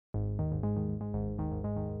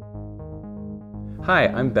Hi,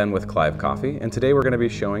 I'm Ben with Clive Coffee, and today we're going to be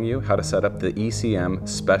showing you how to set up the ECM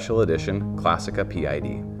Special Edition Classika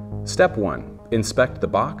PID. Step 1. Inspect the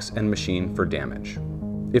box and machine for damage.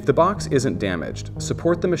 If the box isn't damaged,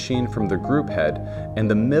 support the machine from the group head and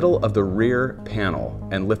the middle of the rear panel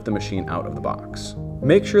and lift the machine out of the box.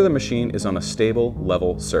 Make sure the machine is on a stable,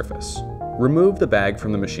 level surface. Remove the bag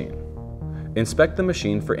from the machine. Inspect the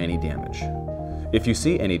machine for any damage. If you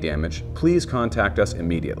see any damage, please contact us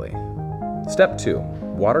immediately. Step 2.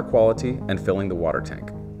 Water quality and filling the water tank.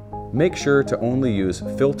 Make sure to only use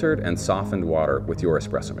filtered and softened water with your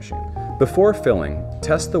espresso machine. Before filling,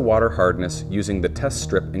 test the water hardness using the test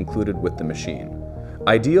strip included with the machine.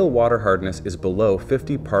 Ideal water hardness is below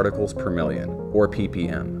 50 particles per million, or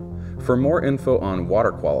ppm. For more info on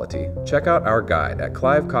water quality, check out our guide at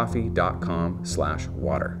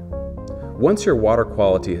clivecoffee.com/water. Once your water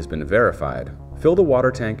quality has been verified, fill the water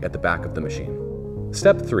tank at the back of the machine.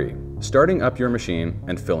 Step 3. Starting up your machine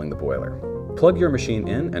and filling the boiler. Plug your machine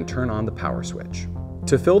in and turn on the power switch.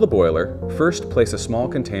 To fill the boiler, first place a small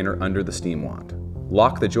container under the steam wand.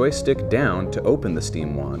 Lock the joystick down to open the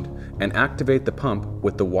steam wand and activate the pump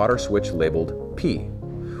with the water switch labeled P.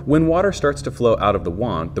 When water starts to flow out of the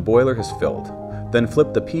wand, the boiler has filled. Then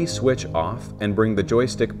flip the P switch off and bring the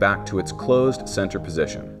joystick back to its closed center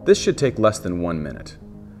position. This should take less than 1 minute.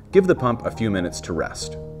 Give the pump a few minutes to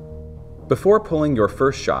rest. Before pulling your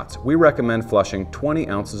first shots, we recommend flushing 20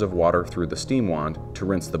 ounces of water through the steam wand to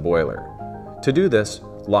rinse the boiler. To do this,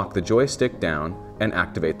 lock the joystick down and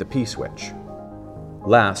activate the P switch.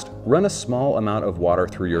 Last, run a small amount of water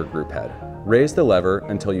through your group head. Raise the lever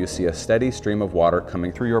until you see a steady stream of water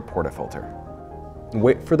coming through your portafilter.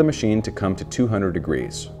 Wait for the machine to come to 200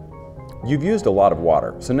 degrees. You've used a lot of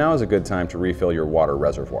water, so now is a good time to refill your water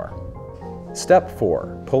reservoir. Step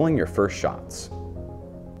 4. Pulling your first shots.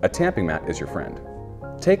 A tamping mat is your friend.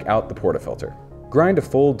 Take out the portafilter. Grind a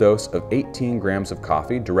full dose of 18 grams of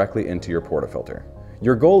coffee directly into your portafilter.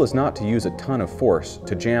 Your goal is not to use a ton of force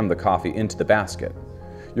to jam the coffee into the basket.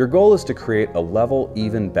 Your goal is to create a level,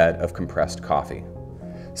 even bed of compressed coffee.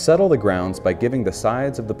 Settle the grounds by giving the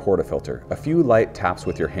sides of the portafilter a few light taps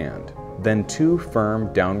with your hand, then 2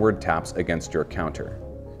 firm downward taps against your counter.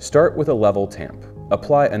 Start with a level tamp.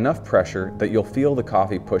 Apply enough pressure that you'll feel the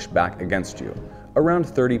coffee push back against you, around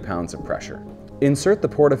 30 pounds of pressure. Insert the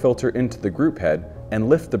portafilter into the group head and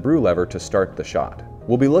lift the brew lever to start the shot.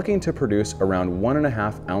 We'll be looking to produce around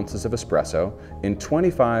 1.5 ounces of espresso in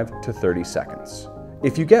 25 to 30 seconds.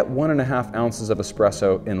 If you get 1.5 ounces of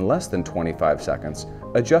espresso in less than 25 seconds,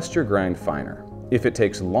 adjust your grind finer. If it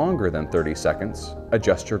takes longer than 30 seconds,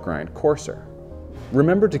 adjust your grind coarser.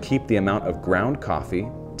 Remember to keep the amount of ground coffee,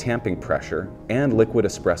 tamping pressure, and liquid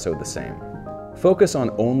espresso the same. Focus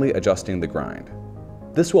on only adjusting the grind.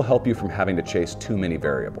 This will help you from having to chase too many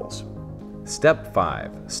variables. Step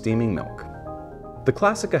 5. Steaming milk. The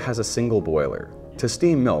Classika has a single boiler. To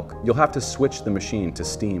steam milk, you'll have to switch the machine to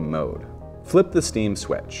steam mode. Flip the steam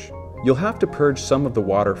switch. You'll have to purge some of the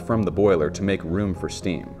water from the boiler to make room for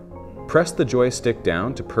steam. Press the joystick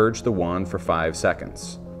down to purge the wand for 5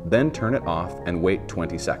 seconds. Then turn it off and wait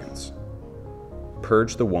 20 seconds.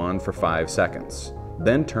 Purge the wand for 5 seconds.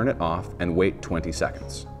 Then turn it off and wait 20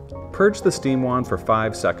 seconds. Purge the steam wand for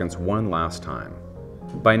 5 seconds one last time.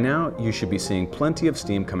 By now, you should be seeing plenty of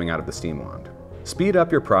steam coming out of the steam wand. Speed up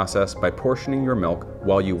your process by portioning your milk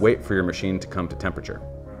while you wait for your machine to come to temperature.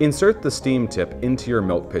 Insert the steam tip into your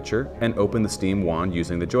milk pitcher and open the steam wand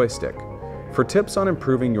using the joystick. For tips on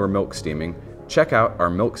improving your milk steaming, check out our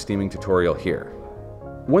milk steaming tutorial here.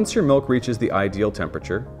 Once your milk reaches the ideal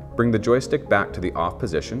temperature, bring the joystick back to the off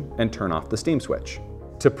position and turn off the steam switch.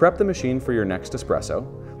 To prep the machine for your next espresso,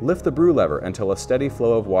 lift the brew lever until a steady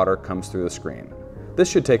flow of water comes through the screen. This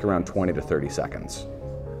should take around 20 to 30 seconds.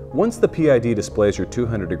 Once the PID displays your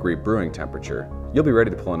 200-degree brewing temperature, you'll be ready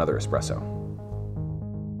to pull another espresso.